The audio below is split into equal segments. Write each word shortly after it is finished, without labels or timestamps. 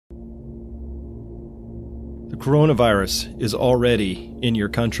The coronavirus is already in your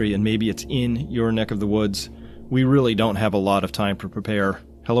country, and maybe it's in your neck of the woods. We really don't have a lot of time to prepare.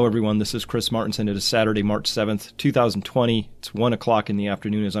 Hello, everyone. This is Chris Martinson. It is Saturday, March 7th, 2020. It's 1 o'clock in the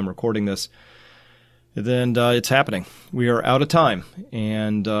afternoon as I'm recording this. And it's happening. We are out of time,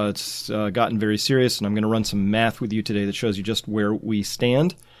 and it's gotten very serious, and I'm going to run some math with you today that shows you just where we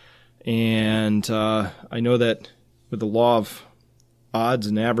stand. And I know that with the law of odds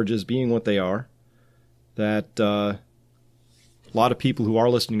and averages being what they are, that a lot of people who are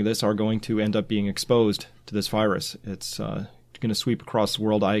listening to this are going to end up being exposed to this virus. It's going to sweep across the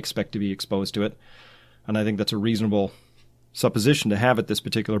world. I expect to be exposed to it, and I think that's a reasonable supposition to have at this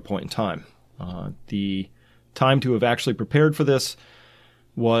particular point in time. The time to have actually prepared for this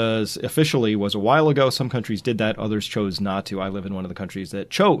was a while ago. Some countries did that. Others chose not to. I live in one of the countries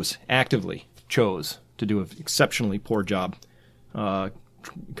that actively chose to do an exceptionally poor job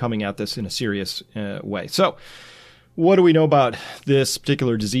coming at this in a serious way. So what do we know about this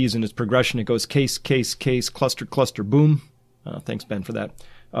particular disease and its progression? It goes case, cluster, boom. Thanks, Ben, for that.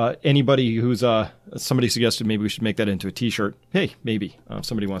 Anybody who's somebody suggested maybe we should make that into a T-shirt. Hey, maybe if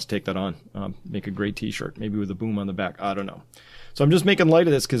somebody wants to take that on, make a great T-shirt, maybe with a boom on the back. I don't know. So I'm just making light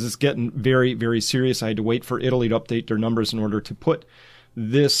of this because it's getting very, very serious. I had to wait for Italy to update their numbers in order to put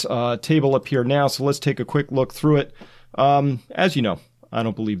this table up here now. So let's take a quick look through it. As you know, I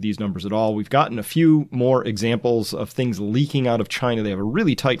don't believe these numbers at all. We've gotten a few more examples of things leaking out of China. They have a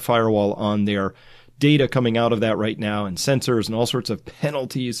really tight firewall on their data coming out of that right now, and censors and all sorts of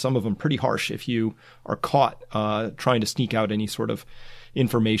penalties, some of them pretty harsh if you are caught trying to sneak out any sort of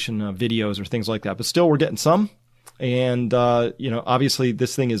information, videos or things like that. But still, we're getting some. And, obviously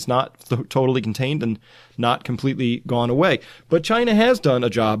this thing is not totally contained and not completely gone away. But China has done a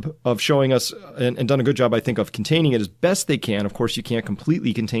job of showing us and done a good job, I think, of containing it as best they can. Of course, you can't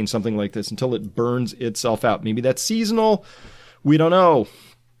completely contain something like this until it burns itself out. Maybe that's seasonal. We don't know.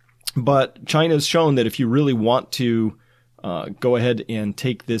 But China has shown that if you really want to go ahead and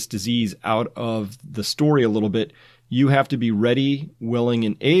take this disease out of the story a little bit, you have to be ready, willing,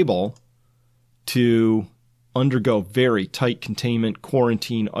 and able to undergo very tight containment,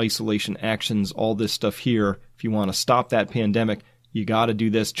 quarantine, isolation actions, all this stuff here. If you want to stop that pandemic, you got to do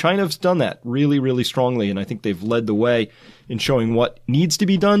this. China's done that really, really strongly, and I think they've led the way in showing what needs to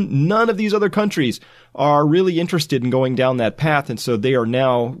be done. None of these other countries are really interested in going down that path, and so they are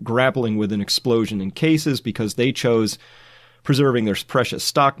now grappling with an explosion in cases because they chose preserving their precious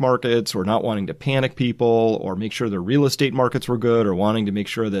stock markets, or not wanting to panic people, or make sure their real estate markets were good, or wanting to make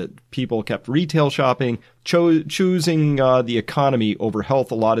sure that people kept retail shopping, choosing the economy over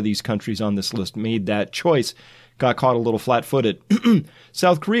health. A lot of these countries on this list made that choice, got caught a little flat-footed.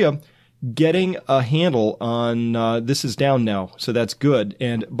 South Korea getting a handle on this is down now, so that's good.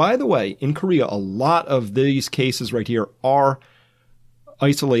 And by the way, in Korea, a lot of these cases right here are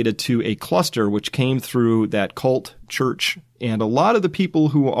isolated to a cluster which came through that cult church. And a lot of the people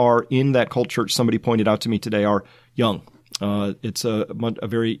who are in that cult church, somebody pointed out to me today, are young. It's a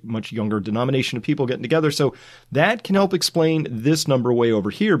very much younger denomination of people getting together. So that can help explain this number way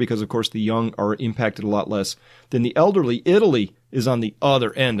over here because, of course, the young are impacted a lot less than the elderly. Italy is on the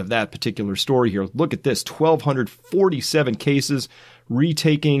other end of that particular story here. Look at this, 1,247 cases,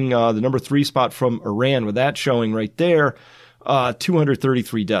 retaking the number 3 spot from Iran with that showing right there.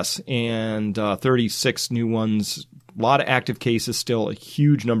 233 deaths and 36 new ones. A lot of active cases still, a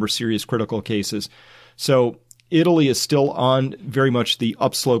huge number of serious critical cases. So Italy is still on very much the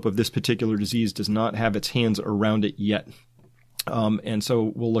upslope of this particular disease, does not have its hands around it yet. And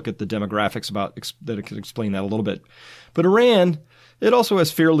so we'll look at the demographics that can explain that a little bit. But Iran, it also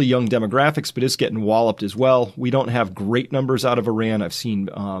has fairly young demographics, but it's getting walloped as well. We don't have great numbers out of Iran. I've seen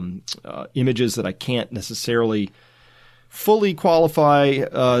images that I can't necessarily fully qualify,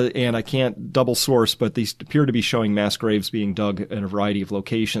 and I can't double source, but these appear to be showing mass graves being dug in a variety of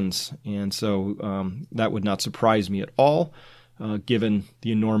locations. And so that would not surprise me at all, given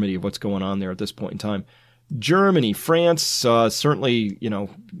the enormity of what's going on there at this point in time. Germany, France, certainly,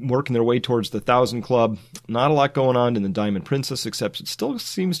 working their way towards the 1,000 club. Not a lot going on in the Diamond Princess, except it still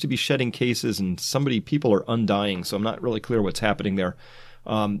seems to be shedding cases, and people are undying, so I'm not really clear what's happening there.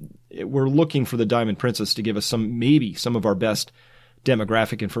 We're looking for the Diamond Princess to give us maybe some of our best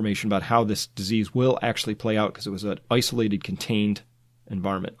demographic information about how this disease will actually play out because it was an isolated, contained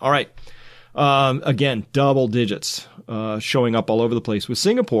environment. All right. Again, double digits showing up all over the place with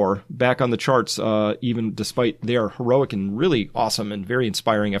Singapore back on the charts, even despite their heroic and really awesome and very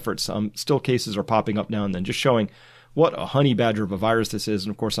inspiring efforts. Still cases are popping up now and then, just showing what a honey badger of a virus this is.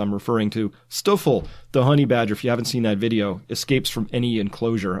 And of course, I'm referring to Stoffel, the honey badger. If you haven't seen that video, escapes from any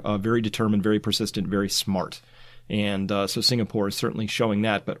enclosure. Very determined, very persistent, very smart. And so Singapore is certainly showing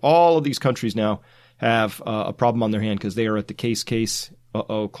that. But all of these countries now have a problem on their hand because they are at the case,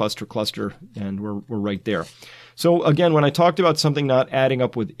 cluster, and we're right there. So again, when I talked about something not adding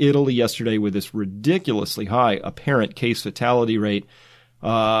up with Italy yesterday with this ridiculously high apparent case fatality rate,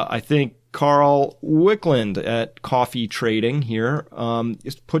 I think Carl Wickland at Coffee Trading here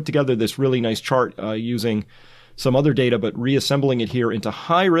has put together this really nice chart using some other data, but reassembling it here into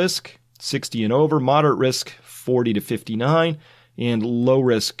high risk, 60 and over, moderate risk, 40 to 59, and low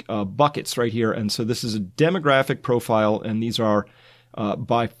risk buckets right here. And so this is a demographic profile, and these are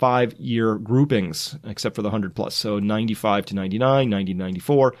by 5-year groupings, except for the 100 plus. So 95 to 99, 90 to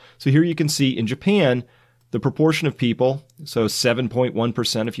 94. So here you can see in Japan, the proportion of people, so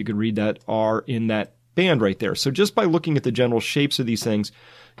 7.1%, if you could read that, are in that band right there. So just by looking at the general shapes of these things,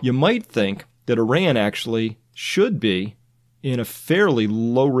 you might think that Iran actually should be in a fairly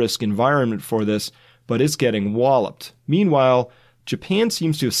low-risk environment for this, but it's getting walloped. Meanwhile, Japan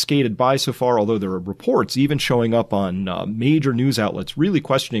seems to have skated by so far, although there are reports even showing up on major news outlets really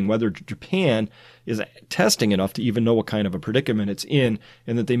questioning whether Japan is testing enough to even know what kind of a predicament it's in,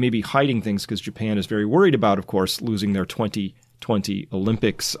 and that they may be hiding things because Japan is very worried about, of course, losing their 2020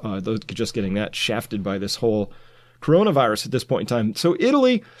 Olympics, just getting that shafted by this whole coronavirus at this point in time. So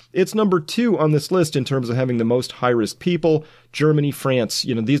Italy, it's number 2 on this list in terms of having the most high-risk people. Germany, France,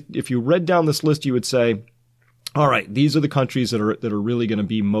 these, if you read down this list, you would say, all right, these are the countries that are really going to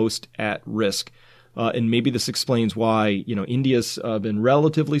be most at risk. And maybe this explains why, India's been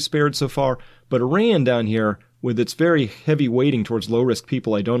relatively spared so far. But Iran down here, with its very heavy weighting towards low-risk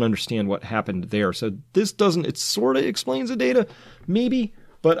people, I don't understand what happened there. So this it sort of explains the data, maybe,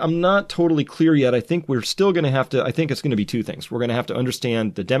 but I'm not totally clear yet. I think we're still going to have to, I think it's going to be 2 things. We're going to have to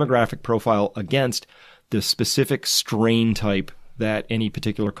understand the demographic profile against the specific strain type that any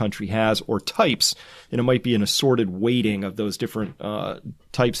particular country has, or types, and it might be an assorted weighting of those different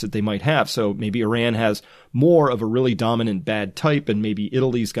types that they might have. So maybe Iran has more of a really dominant bad type, and maybe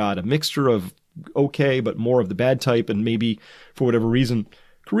Italy's got a mixture of okay, but more of the bad type, and maybe for whatever reason,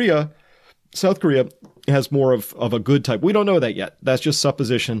 South Korea has more of a good type. We don't know that yet. That's just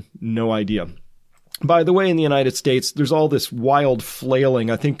supposition, no idea. By the way, in the United States, there's all this wild flailing.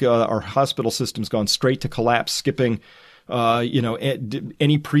 I think our hospital system's gone straight to collapse, skipping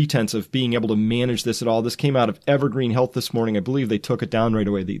any pretense of being able to manage this at all. This came out of Evergreen Health this morning. I believe they took it down right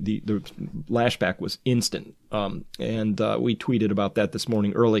away. The lashback was instant. And we tweeted about that this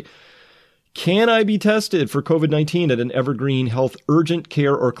morning early. Can I be tested for COVID-19 at an Evergreen Health urgent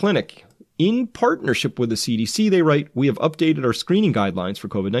care or clinic? In partnership with the CDC, they write, we have updated our screening guidelines for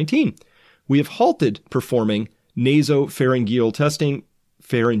COVID-19. We have halted performing nasopharyngeal testing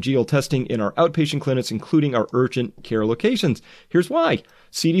in our outpatient clinics, including our urgent care locations. Here's why.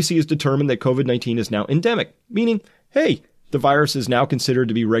 CDC has determined that COVID-19 is now endemic, meaning, hey, the virus is now considered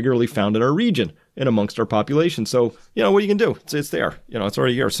to be regularly found in our region and amongst our population. So, what you can do? It's there. It's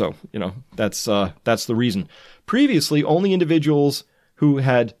already here. So, that's the reason. Previously, only individuals who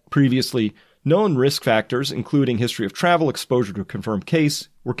had previously known risk factors, including history of travel, exposure to a confirmed case,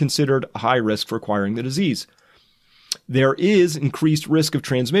 were considered high risk for acquiring the disease. There is increased risk of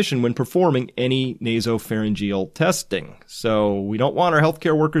transmission when performing any nasopharyngeal testing. So we don't want our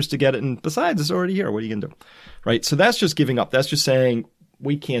healthcare workers to get it. And besides, it's already here. What are you going to do? Right? So that's just giving up. That's just saying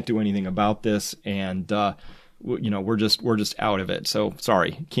we can't do anything about this. And, we're just out of it. So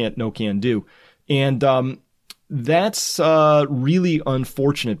sorry, can do. And, that's really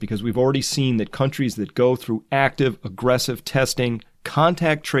unfortunate because we've already seen that countries that go through active, aggressive testing,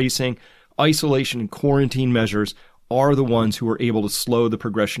 contact tracing, isolation and quarantine measures are the ones who are able to slow the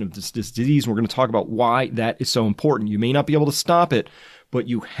progression of this disease. And we're going to talk about why that is so important. You may not be able to stop it, but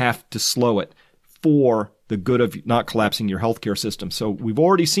you have to slow it for the good of not collapsing your healthcare system. So we've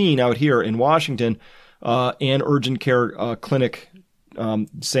already seen out here in Washington an urgent care clinic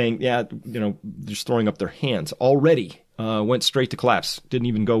saying, just throwing up their hands already, went straight to collapse. Didn't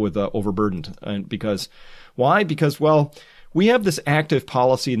even go with overburdened. And why? Because, we have this active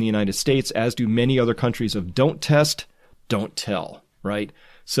policy in the United States, as do many other countries, of don't test, don't tell, right?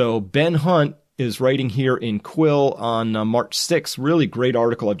 So Ben Hunt is writing here in Quill on March 6th, really great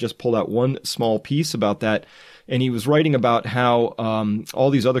article. I've just pulled out one small piece about that. And he was writing about how all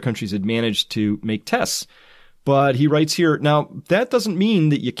these other countries had managed to make tests. But he writes here, now, that doesn't mean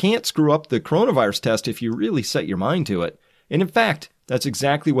that you can't screw up the coronavirus test if you really set your mind to it. And in fact, that's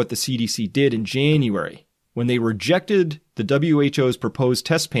exactly what the CDC did in January when they rejected the WHO's proposed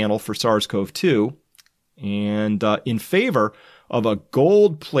test panel for SARS-CoV-2. and in favor of a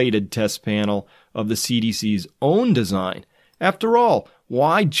gold-plated test panel of the CDC's own design. After all,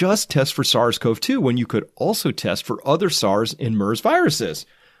 why just test for SARS-CoV-2 when you could also test for other SARS and MERS viruses?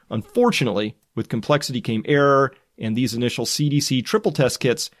 Unfortunately, with complexity came error, and these initial CDC triple test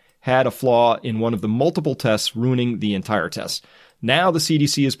kits had a flaw in one of the multiple tests, ruining the entire test. Now the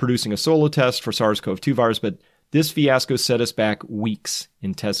CDC is producing a solo test for SARS-CoV-2 virus, but this fiasco set us back weeks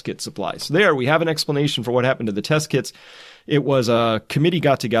in test kit supply. So there, we have an explanation for what happened to the test kits. It was a committee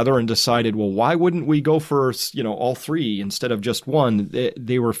got together and decided, well, why wouldn't we go for, all three instead of just one?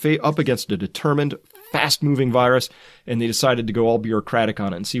 They were up against a determined, fast-moving virus, and they decided to go all bureaucratic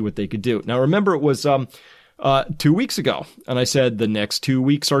on it and see what they could do. Now, remember, it was 2 weeks ago, and I said the next 2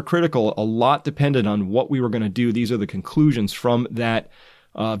 weeks are critical. A lot depended on what we were going to do. These are the conclusions from that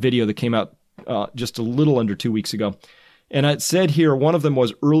video that came out just a little under 2 weeks ago. And it said here, one of them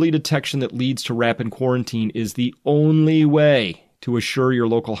was early detection that leads to rapid quarantine is the only way to assure your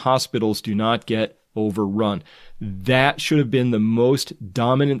local hospitals do not get overrun. That should have been the most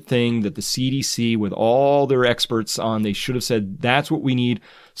dominant thing that the CDC, with all their experts on, they should have said, that's what we need.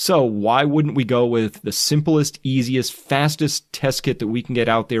 So why wouldn't we go with the simplest, easiest, fastest test kit that we can get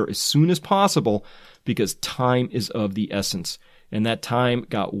out there as soon as possible? Because time is of the essence. And that time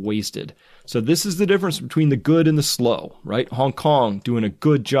got wasted. So this is the difference between the good and the slow, right? Hong Kong doing a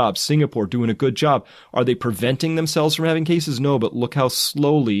good job. Singapore doing a good job. Are they preventing themselves from having cases? No, but look how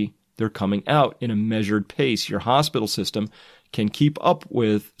slowly they're coming out in a measured pace. Your hospital system can keep up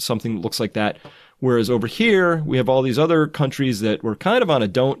with something that looks like that. Whereas over here, we have all these other countries that were kind of on a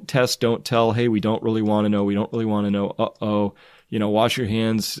don't test, don't tell. Hey, we don't really want to know. We don't really want to know. Uh-oh. Wash your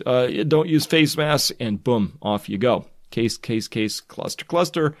hands. Don't use face masks. And boom, off you go. Case,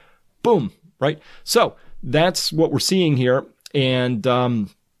 cluster, boom, right? So that's what we're seeing here. And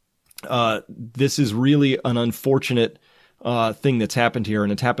this is really an unfortunate thing that's happened here,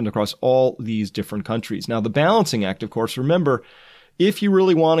 and it's happened across all these different countries. Now, the balancing act, of course, remember, if you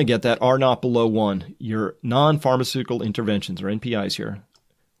really want to get that R naught below 1, your non-pharmaceutical interventions, or NPIs here,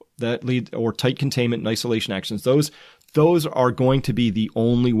 that lead, or tight containment and isolation actions, those are going to be the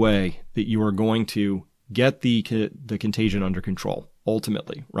only way that you are going to get the contagion under control,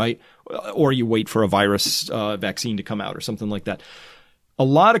 ultimately, right? Or you wait for a virus vaccine to come out or something like that. A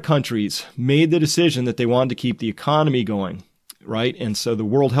lot of countries made the decision that they wanted to keep the economy going, right? And so the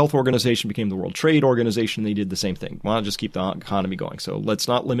World Health Organization became the World Trade Organization. They did the same thing. Want to just keep the economy going. So let's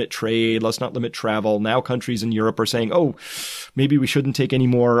not limit trade. Let's not limit travel. Now countries in Europe are saying, oh, maybe we shouldn't take any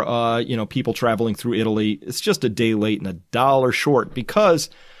more, people traveling through Italy. It's just a day late and $1 short, because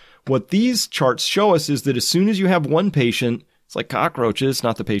what these charts show us is that as soon as you have one patient, it's like cockroaches,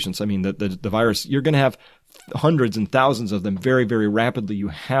 not the patients, I mean the virus, you're going to have hundreds and thousands of them very, very rapidly. You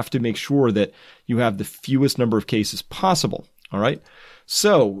have to make sure that you have the fewest number of cases possible, all right?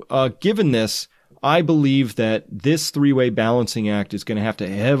 So given this, I believe that this three-way balancing act is going to have to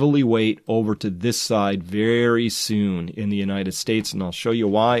heavily weight over to this side very soon in the United States, and I'll show you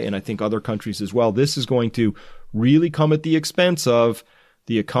why, and I think other countries as well. This is going to really come at the expense of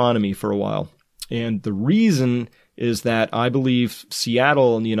the economy for a while. And the reason is that I believe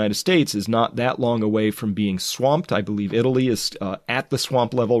Seattle in the United States is not that long away from being swamped. I believe Italy is at the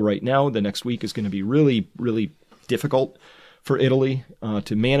swamp level right now. The next week is going to be really, really difficult for Italy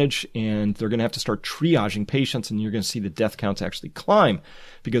to manage, and they're going to have to start triaging patients, and you're going to see the death counts actually climb,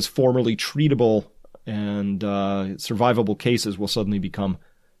 because formerly treatable and survivable cases will suddenly become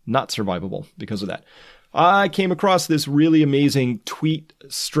not survivable because of that. I came across this really amazing tweet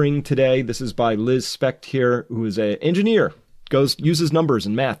string today. This is by Liz Specht here, who is an engineer, uses numbers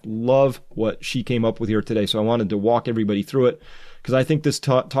and math. Love what she came up with here today. So I wanted to walk everybody through it, because I think this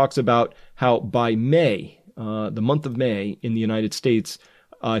talks about how by May, the month of May in the United States,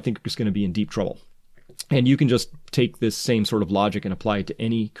 I think it's going to be in deep trouble. And you can just take this same sort of logic and apply it to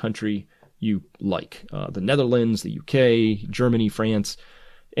any country you like. The Netherlands, the UK, Germany, France.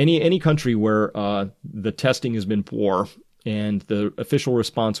 Any country where the testing has been poor and the official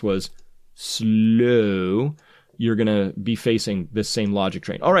response was slow, you're going to be facing this same logic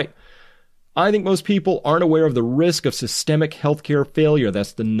train. All right. I think most people aren't aware of the risk of systemic healthcare failure.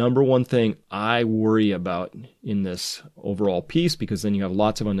 That's the number one thing I worry about in this overall piece, because then you have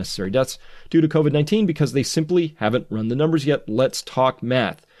lots of unnecessary deaths due to COVID-19 because they simply haven't run the numbers yet. Let's talk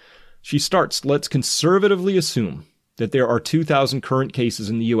math. She starts, let's conservatively assume that there are 2,000 current cases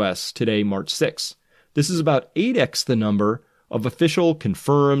in the U.S. today, March 6th. This is about 8x the number of official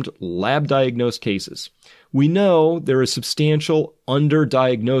confirmed lab-diagnosed cases. We know there is substantial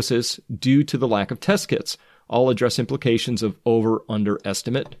underdiagnosis due to the lack of test kits. I'll address implications of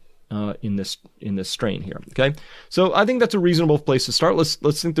over-underestimate in this strain here. Okay, so I think that's a reasonable place to start.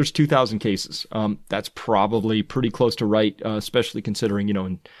 Let's think there's 2,000 cases. That's probably pretty close to right, especially considering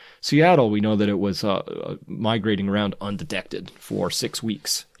in Seattle we know that it was migrating around undetected for 6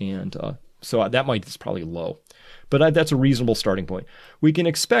 weeks, and so that is probably low. But that's a reasonable starting point. We can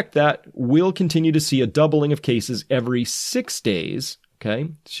expect that we'll continue to see a doubling of cases every 6 days.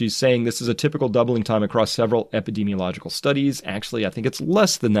 Okay, she's saying this is a typical doubling time across several epidemiological studies. Actually, I think it's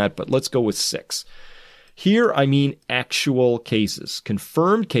less than that, but let's go with 6. Here, I mean actual cases.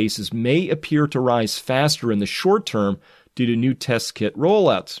 Confirmed cases may appear to rise faster in the short term due to new test kit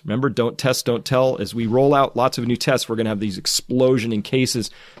rollouts. Remember, don't test, don't tell. As we roll out lots of new tests, we're going to have these explosion in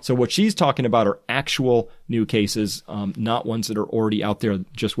cases. So what she's talking about are actual new cases, not ones that are already out there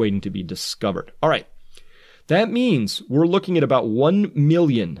just waiting to be discovered. All right. That means we're looking at about 1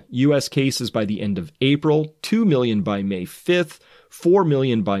 million U.S. cases by the end of April, 2 million by May 5th, 4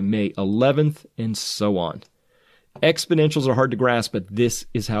 million by May 11th, and so on. Exponentials are hard to grasp, but this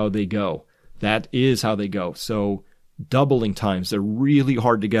is how they go. That is how they go. So doubling times, they're really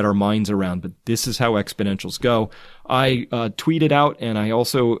hard to get our minds around, but this is how exponentials go. I tweeted out, and I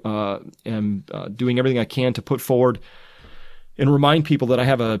also am doing everything I can to put forward and remind people that I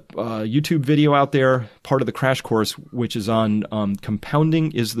have a YouTube video out there, part of the crash course, which is on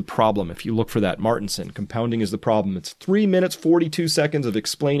compounding is the problem. If you look for that, Martinson, compounding is the problem. It's 3 minutes, 42 seconds of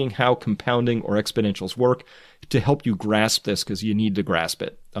explaining how compounding or exponentials work to help you grasp this, because you need to grasp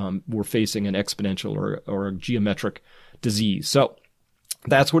it. We're facing an exponential or a geometric disease. So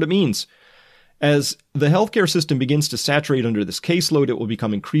that's what it means. As the healthcare system begins to saturate under this caseload, it will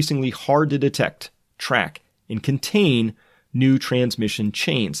become increasingly hard to detect, track, and contain new transmission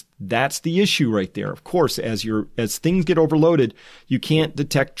chains. That's the issue right there. Of course, as things get overloaded, you can't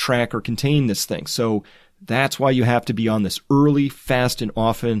detect, track, or contain this thing. So that's why you have to be on this early, fast, and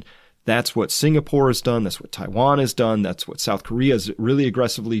often. That's what Singapore has done. That's what Taiwan has done. That's what South Korea is really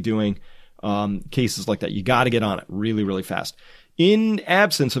aggressively doing. Cases like that, you got to get on it really, really fast. In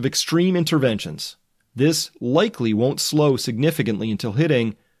absence of extreme interventions, this likely won't slow significantly until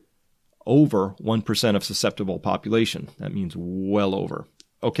hitting over 1% of susceptible population. That means well over.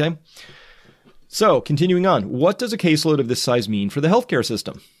 Okay? So, continuing on, what does a caseload of this size mean for the healthcare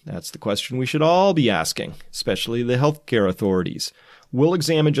system? That's the question we should all be asking, especially the healthcare authorities. We'll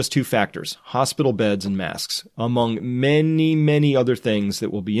examine just 2 factors, hospital beds and masks, among many, many other things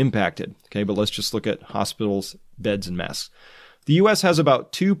that will be impacted. Okay, but let's just look at hospitals, beds, and masks. The U.S. has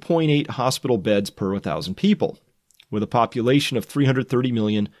about 2.8 hospital beds per 1,000 people. With a population of 330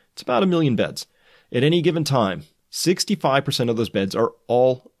 million, it's about 1 million beds. At any given time, 65% of those beds are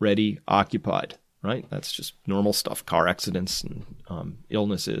already occupied, right? That's just normal stuff, car accidents and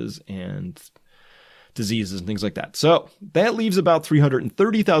illnesses and diseases and things like that. So that leaves about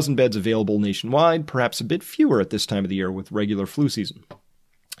 330,000 beds available nationwide, perhaps a bit fewer at this time of the year with regular flu season.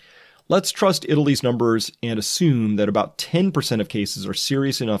 Let's trust Italy's numbers and assume that about 10% of cases are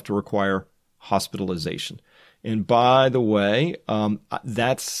serious enough to require hospitalization. And by the way,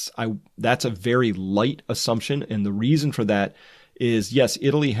 that's a very light assumption. And the reason for that is, yes,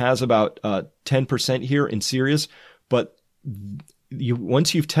 Italy has about 10% here in serious, but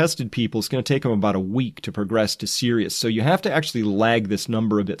once you've tested people, it's going to take them about a week to progress to serious. So you have to actually lag this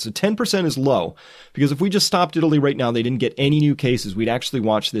number a bit. So 10% is low, because if we just stopped Italy right now, they didn't get any new cases, we'd actually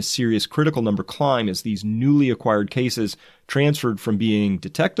watch this serious critical number climb as these newly acquired cases transferred from being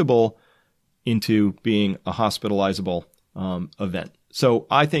detectable into being a hospitalizable event. So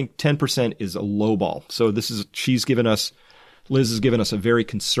I think 10% is a low ball. So Liz has given us a very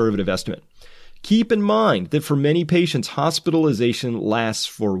conservative estimate. Keep in mind that for many patients, hospitalization lasts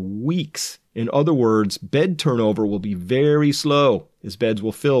for weeks. In other words, bed turnover will be very slow as beds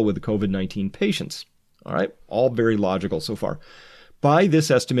will fill with the COVID-19 patients. All right, all very logical so far. By this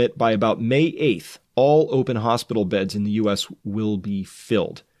estimate, by about May 8th, all open hospital beds in the U.S. will be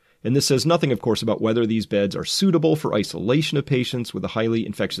filled. And this says nothing, of course, about whether these beds are suitable for isolation of patients with a highly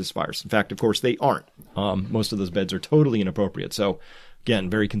infectious virus. In fact, of course, they aren't. Most of those beds are totally inappropriate. So, again,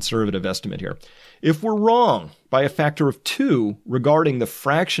 very conservative estimate here. If we're wrong by a factor of 2 regarding the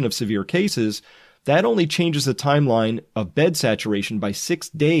fraction of severe cases, that only changes the timeline of bed saturation by 6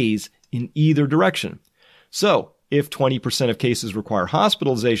 days in either direction. So, if 20% of cases require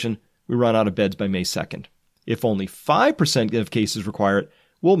hospitalization, we run out of beds by May 2nd. If only 5% of cases require it,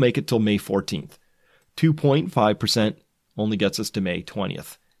 we'll make it till May 14th. 2.5% only gets us to May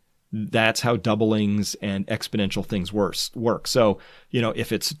 20th. That's how doublings and exponential things work. So,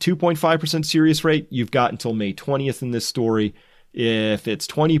 if it's a 2.5% serious rate, you've got until May 20th in this story. If it's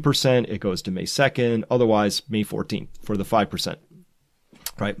 20%, it goes to May 2nd. Otherwise, May 14th for the 5%.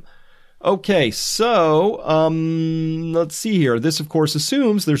 Right? Okay, so let's see here. This, of course,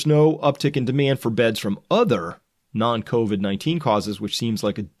 assumes there's no uptick in demand for beds from other non-COVID-19 causes, which seems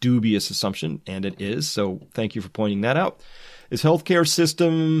like a dubious assumption, and it is. So thank you for pointing that out. As healthcare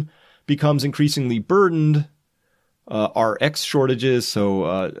system becomes increasingly burdened, RX shortages,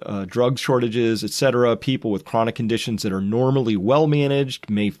 so drug shortages, etc., people with chronic conditions that are normally well managed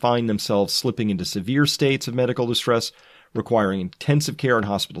may find themselves slipping into severe states of medical distress, requiring intensive care and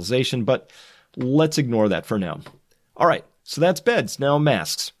hospitalization, but let's ignore that for now. All right, so that's beds. Now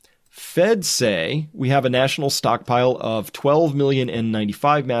masks. Feds say we have a national stockpile of 12 million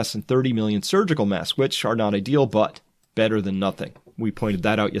N95 masks and 30 million surgical masks, which are not ideal, but better than nothing. We pointed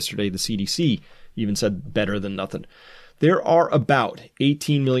that out yesterday. The CDC even said better than nothing. There are about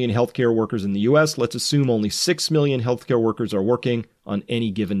 18 million healthcare workers in the U.S. Let's assume only 6 million healthcare workers are working on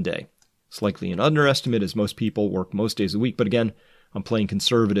any given day. It's likely an underestimate, as most people work most days of the week, but again, I'm playing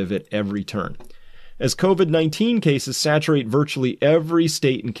conservative at every turn. As COVID-19 cases saturate virtually every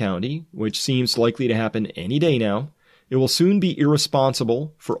state and county, which seems likely to happen any day now, it will soon be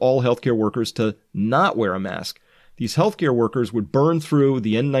irresponsible for all healthcare workers to not wear a mask. These healthcare workers would burn through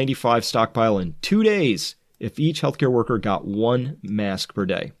the N95 stockpile in 2 days if each healthcare worker got one mask per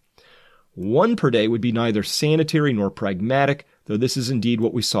day. One per day would be neither sanitary nor pragmatic, though this is indeed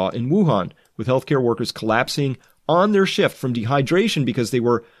what we saw in Wuhan, with healthcare workers collapsing on their shift from dehydration because they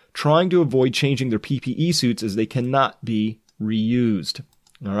were trying to avoid changing their PPE suits as they cannot be reused.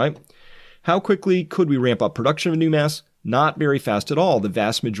 All right. How quickly could we ramp up production of new masks? Not very fast at all. The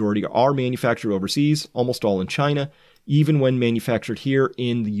vast majority are manufactured overseas, almost all in China. Even when manufactured here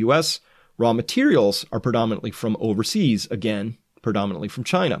in the U.S., raw materials are predominantly from overseas, again, predominantly from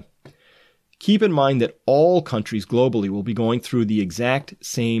China. Keep in mind that all countries globally will be going through the exact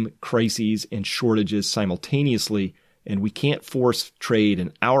same crises and shortages simultaneously, and we can't force trade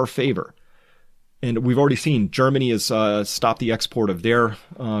in our favor. And we've already seen Germany has stopped the export of their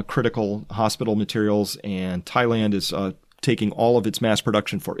critical hospital materials, and Thailand is taking all of its mass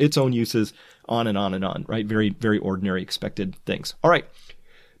production for its own uses, on and on and on, right? Very, very ordinary expected things. All right.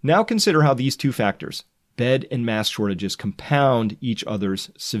 Now consider how these two factors, bed and mask shortages, compound each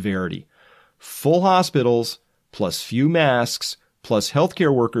other's severity. Full hospitals plus few masks plus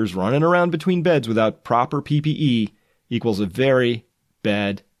healthcare workers running around between beds without proper PPE equals a very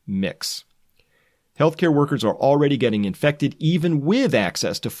bad mix. Healthcare workers are already getting infected even with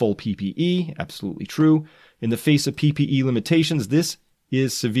access to full PPE. Absolutely true. In the face of PPE limitations, this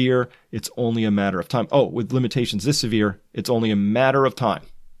is severe. It's only a matter of time. Oh, with limitations this severe, it's only a matter of time.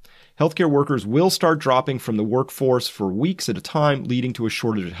 Healthcare workers will start dropping from the workforce for weeks at a time, leading to a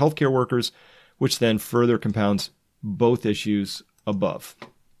shortage of healthcare workers, which then further compounds both issues above.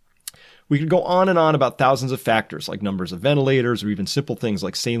 We could go on and on about thousands of factors like numbers of ventilators or even simple things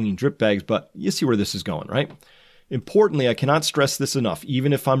like saline drip bags, but you see where this is going, right? Importantly, I cannot stress this enough,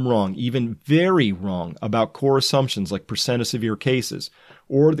 even if I'm wrong, even very wrong about core assumptions like percent of severe cases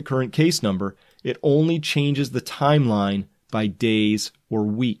or the current case number, it only changes the timeline by days or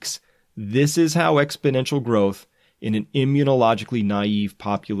weeks. This is how exponential growth in an immunologically naive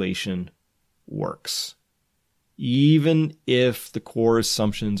population works. Even if the core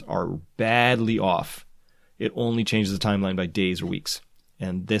assumptions are badly off, it only changes the timeline by days or weeks.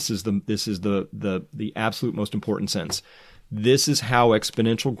 And this is the absolute most important sentence. This is how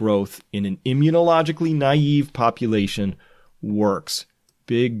exponential growth in an immunologically naive population works.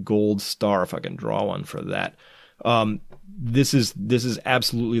 Big gold star, if I can draw one for that. This is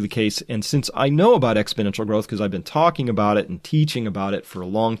absolutely the case. And since I know about exponential growth because I've been talking about it and teaching about it for a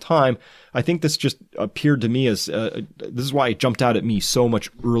long time, I think this just appeared to me as this is why it jumped out at me so much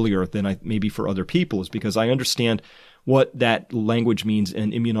earlier than maybe for other people, is because I understand what that language means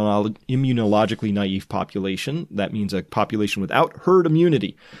in immunologically naive population. That means a population without herd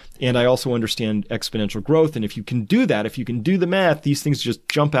immunity. And I also understand exponential growth. And if you can do that, if you can do the math, these things just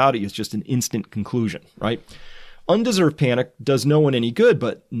jump out at you as just an instant conclusion, right? Undeserved panic does no one any good,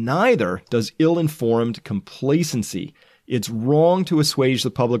 but neither does ill-informed complacency. It's wrong to assuage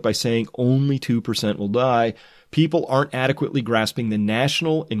the public by saying only 2% will die. People aren't adequately grasping the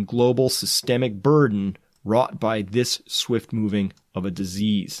national and global systemic burden wrought by this swift moving of a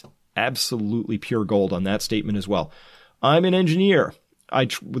disease. Absolutely pure gold on that statement as well. I'm an engineer.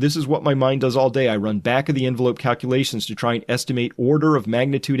 This is what my mind does all day. I run back of the envelope calculations to try and estimate order of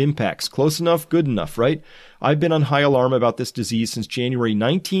magnitude impacts. Close enough, good enough, right? I've been on high alarm about this disease since January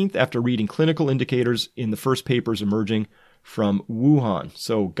 19th after reading clinical indicators in the first papers emerging from Wuhan.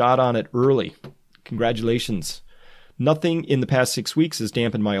 So got on it early. Congratulations. Nothing in the past 6 weeks has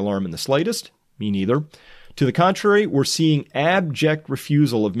dampened my alarm in the slightest. Me neither. To the contrary, we're seeing abject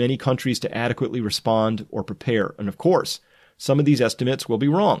refusal of many countries to adequately respond or prepare. And of course, some of these estimates will be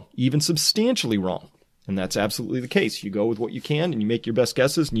wrong, even substantially wrong. And that's absolutely the case. You go with what you can and you make your best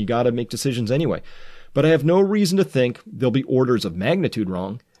guesses, and you got to make decisions anyway. But I have no reason to think there'll be orders of magnitude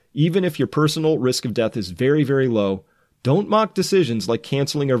wrong. Even if your personal risk of death is very, very low, don't mock decisions like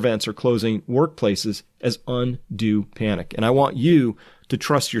canceling events or closing workplaces as undue panic. And I want you to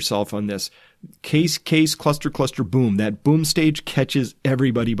trust yourself on this. Case, cluster, boom. That boom stage catches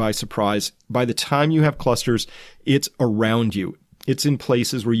everybody by surprise. By the time you have clusters, it's around you. It's in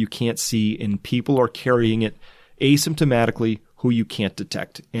places where you can't see, and people are carrying it asymptomatically who you can't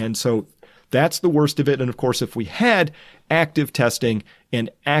detect. And so that's the worst of it. And of course, if we had active testing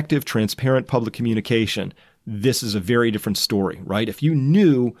and active, transparent public communication, this is a very different story, right? If you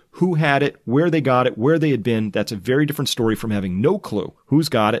knew who had it, where they got it, where they had been, that's a very different story from having no clue who's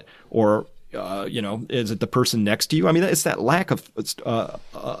got it, or, is it the person next to you? I mean, it's that lack of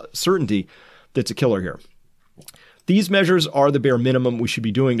certainty that's a killer here. These measures are the bare minimum we should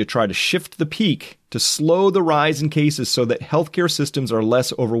be doing to try to shift the peak, to slow the rise in cases so that healthcare systems are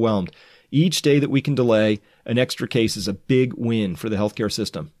less overwhelmed. Each day that we can delay an extra case is a big win for the healthcare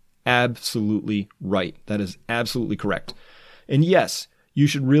system. Absolutely right. That is absolutely correct. And yes, you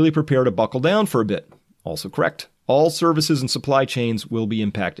should really prepare to buckle down for a bit. Also correct. All services and supply chains will be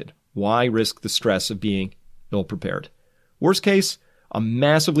impacted. Why risk the stress of being ill-prepared? Worst case, I'm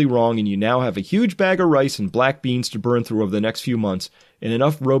massively wrong, and you now have a huge bag of rice and black beans to burn through over the next few months and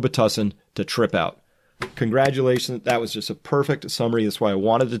enough Robitussin to trip out. Congratulations. That was just a perfect summary. That's why I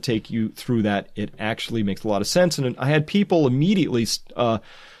wanted to take you through that. It actually makes a lot of sense. And I had people immediately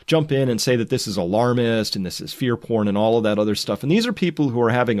jump in and say that this is alarmist and this is fear porn and all of that other stuff. And these are people who are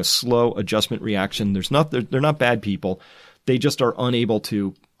having a slow adjustment reaction. They're not bad people. They just are unable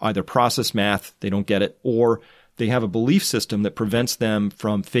to either process math, they don't get it, or they have a belief system that prevents them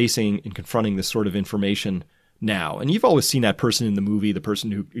from facing and confronting this sort of information now. And you've always seen that person in the movie, the person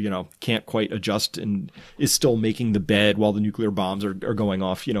who, can't quite adjust and is still making the bed while the nuclear bombs are going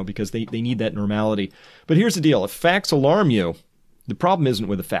off, because they need that normality. But here's the deal. If facts alarm you, the problem isn't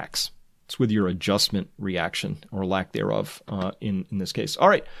with the facts. It's with your adjustment reaction or lack thereof in this case. All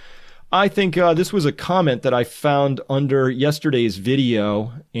right. I think this was a comment that I found under yesterday's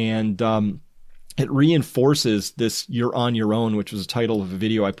video, and it reinforces this "You're on your own," which was the title of a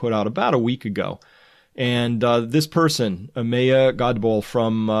video I put out about a week ago. And this person, Ameya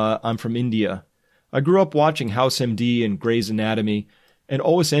Godbol I'm from India. I grew up watching House MD and Grey's Anatomy and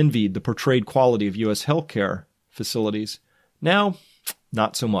always envied the portrayed quality of U.S. healthcare facilities. Now,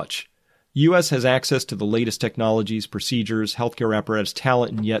 not so much. U.S. has access to the latest technologies, procedures, healthcare apparatus,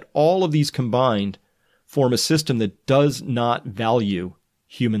 talent, and yet all of these combined form a system that does not value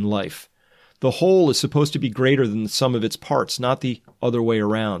human life. The whole is supposed to be greater than the sum of its parts, not the other way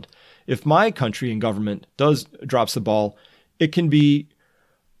around. If my country and government drops the ball, it can be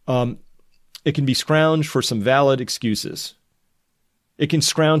scrounged for some valid excuses. It can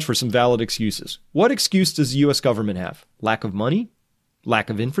scrounge for some valid excuses. What excuse does the U.S. government have? Lack of money? Lack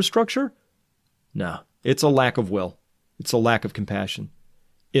of infrastructure? No, it's a lack of will. It's a lack of compassion.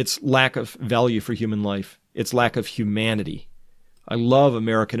 It's lack of value for human life. It's lack of humanity. I love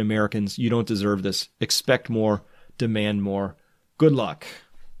Americans. You don't deserve this. Expect more. Demand more. Good luck.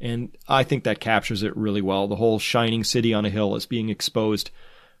 And I think that captures it really well. The whole shining city on a hill is being exposed.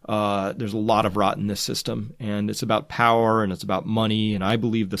 There's a lot of rot in this system, and it's about power and it's about money. And I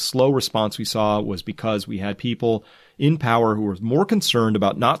believe the slow response we saw was because we had people in power who were more concerned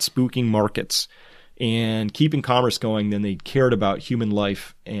about not spooking markets and keeping commerce going than they cared about human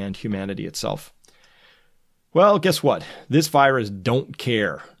life and humanity itself. Well, guess what? This virus don't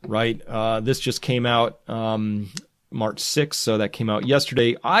care, right? This just came out March 6th, so that came out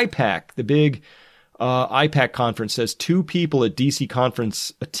yesterday. IPAC, the big IPAC conference, says 2 people at DC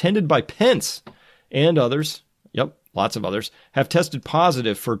conference attended by Pence and others, lots of others, have tested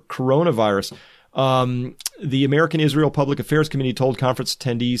positive for coronavirus. The American-Israel Public Affairs Committee told conference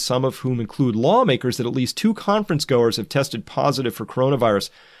attendees, some of whom include lawmakers, that at least 2 conference goers have tested positive for coronavirus.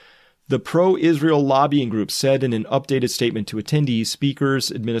 The pro-Israel lobbying group said in an updated statement to attendees,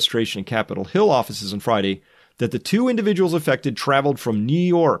 speakers, administration, and Capitol Hill offices on Friday that the 2 individuals affected traveled from New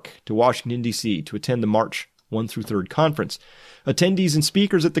York to Washington, D.C. to attend the March 1 through 3rd conference. Attendees and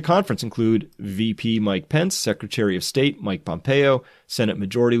speakers at the conference include VP Mike Pence, Secretary of State Mike Pompeo, Senate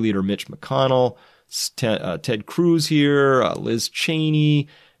Majority Leader Mitch McConnell, Ted Cruz here, Liz Cheney,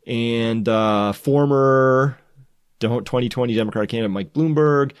 and former 2020 Democratic candidate Mike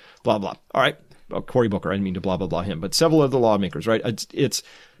Bloomberg, blah, blah. All right. Well, Cory Booker, I didn't mean to blah, blah, blah him, but several of the lawmakers, right?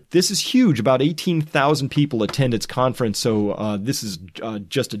 This is huge. About 18,000 people attend its conference. So this is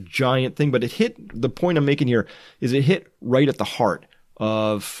just a giant thing. But it hit, the point I'm making here is it hit right at the heart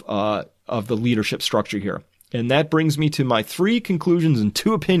of the leadership structure here. And that brings me to my 3 conclusions and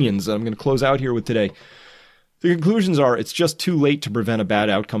 2 opinions that I'm going to close out here with today. The conclusions are it's just too late to prevent a bad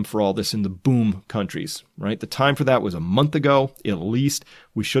outcome for all this in the boom countries, right? The time for that was a month ago, at least.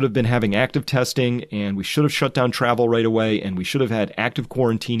 We should have been having active testing, and we should have shut down travel right away, and we should have had active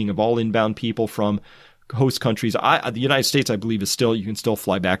quarantining of all inbound people from host countries. The United States, I believe, is still, you can still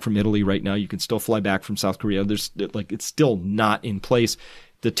fly back from Italy right now. You can still fly back from South Korea. It's still not in place.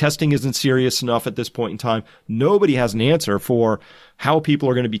 The testing isn't serious enough at this point in time. Nobody has an answer for how people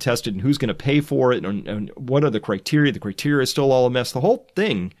are going to be tested and who's going to pay for it and what are the criteria. The criteria is still all a mess. The whole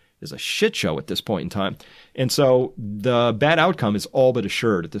thing is a shit show at this point in time. And so the bad outcome is all but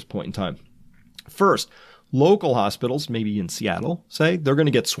assured at this point in time. First, local hospitals, maybe in Seattle, say, they're going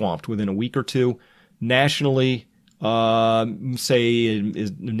to get swamped within a week or 2. Nationally, say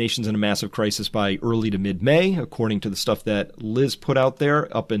the nation's in a massive crisis by early to mid-May, according to the stuff that Liz put out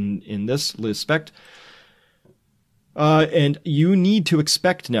there up in this, Liz Specht. And you need to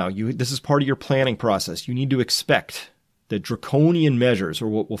expect now, this is part of your planning process. You need to expect that draconian measures, or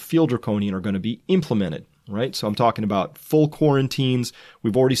what will feel draconian, are going to be implemented, right? So I'm talking about full quarantines.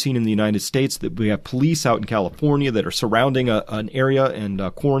 We've already seen in the United States that we have police out in California that are surrounding an area and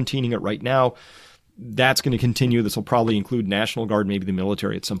quarantining it right now. That's going to continue. This will probably include National Guard, maybe the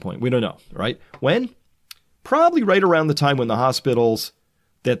military at some point. We don't know, right? When? Probably right around the time when the hospitals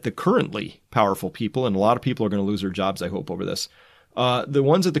that the currently powerful people, and a lot of people are going to lose their jobs, I hope, over this, the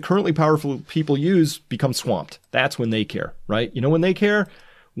ones that the currently powerful people use become swamped. That's when they care, right? You know when they care?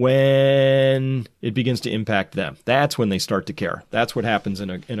 When it begins to impact them. That's when they start to care. That's what happens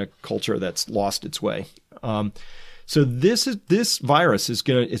in a culture that's lost its way. So this virus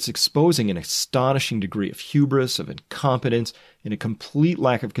it's exposing an astonishing degree of hubris, of incompetence, and a complete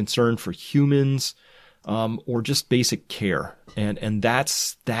lack of concern for humans, or just basic care. And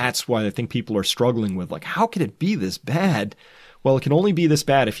that's why I think people are struggling with, like, how could it be this bad? Well, it can only be this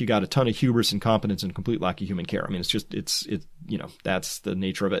bad if you got a ton of hubris, incompetence, and complete lack of human care. I mean, that's the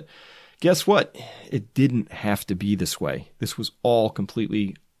nature of it. Guess what? It didn't have to be this way. This was all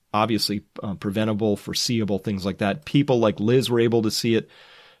completely obviously preventable, foreseeable, things like that. People like Liz were able to see it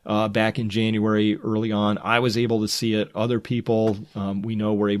back in January early on. I was able to see it. Other people we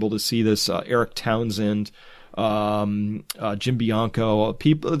know were able to see this. Eric Townsend, Jim Bianco.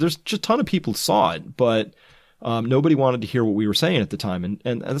 There's just a ton of people saw it, but nobody wanted to hear what we were saying at the time.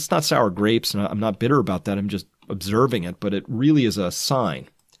 And that's not sour grapes, and I'm not bitter about that. I'm just observing it. But it really is a sign,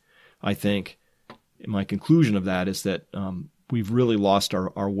 I think. My conclusion of that is that we've really lost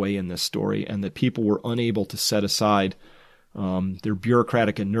our way in this story, and that people were unable to set aside their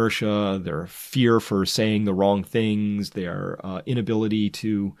bureaucratic inertia, their fear for saying the wrong things, their inability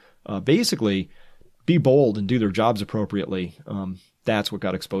to basically be bold and do their jobs appropriately. That's what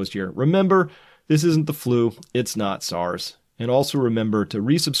got exposed here. Remember, this isn't the flu. It's not SARS. And also remember to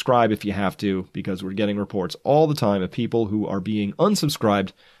resubscribe if you have to, because we're getting reports all the time of people who are being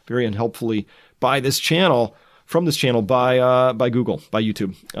unsubscribed very unhelpfully by this channel, from this channel by Google, by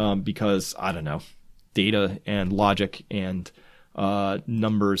YouTube, because, I don't know, data and logic and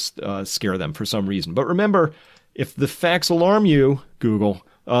numbers scare them for some reason. But remember, if the facts alarm you, Google,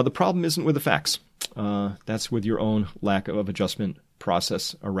 the problem isn't with the facts. That's with your own lack of adjustment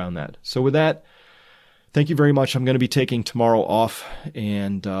process around that. So with that, thank you very much. I'm going to be taking tomorrow off,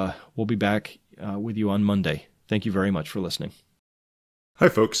 and we'll be back with you on Monday. Thank you very much for listening. Hi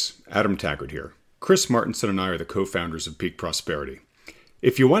folks, Adam Taggart here. Chris Martinson and I are the co-founders of Peak Prosperity.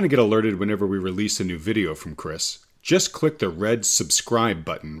 If you want to get alerted whenever we release a new video from Chris, just click the red subscribe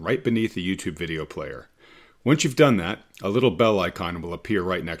button right beneath the YouTube video player. Once you've done that, a little bell icon will appear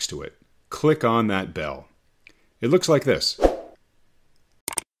right next to it. Click on that bell. It looks like this.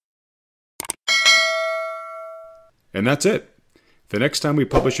 And that's it. The next time we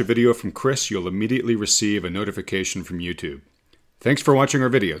publish a video from Chris, you'll immediately receive a notification from YouTube. Thanks for watching our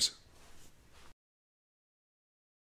videos.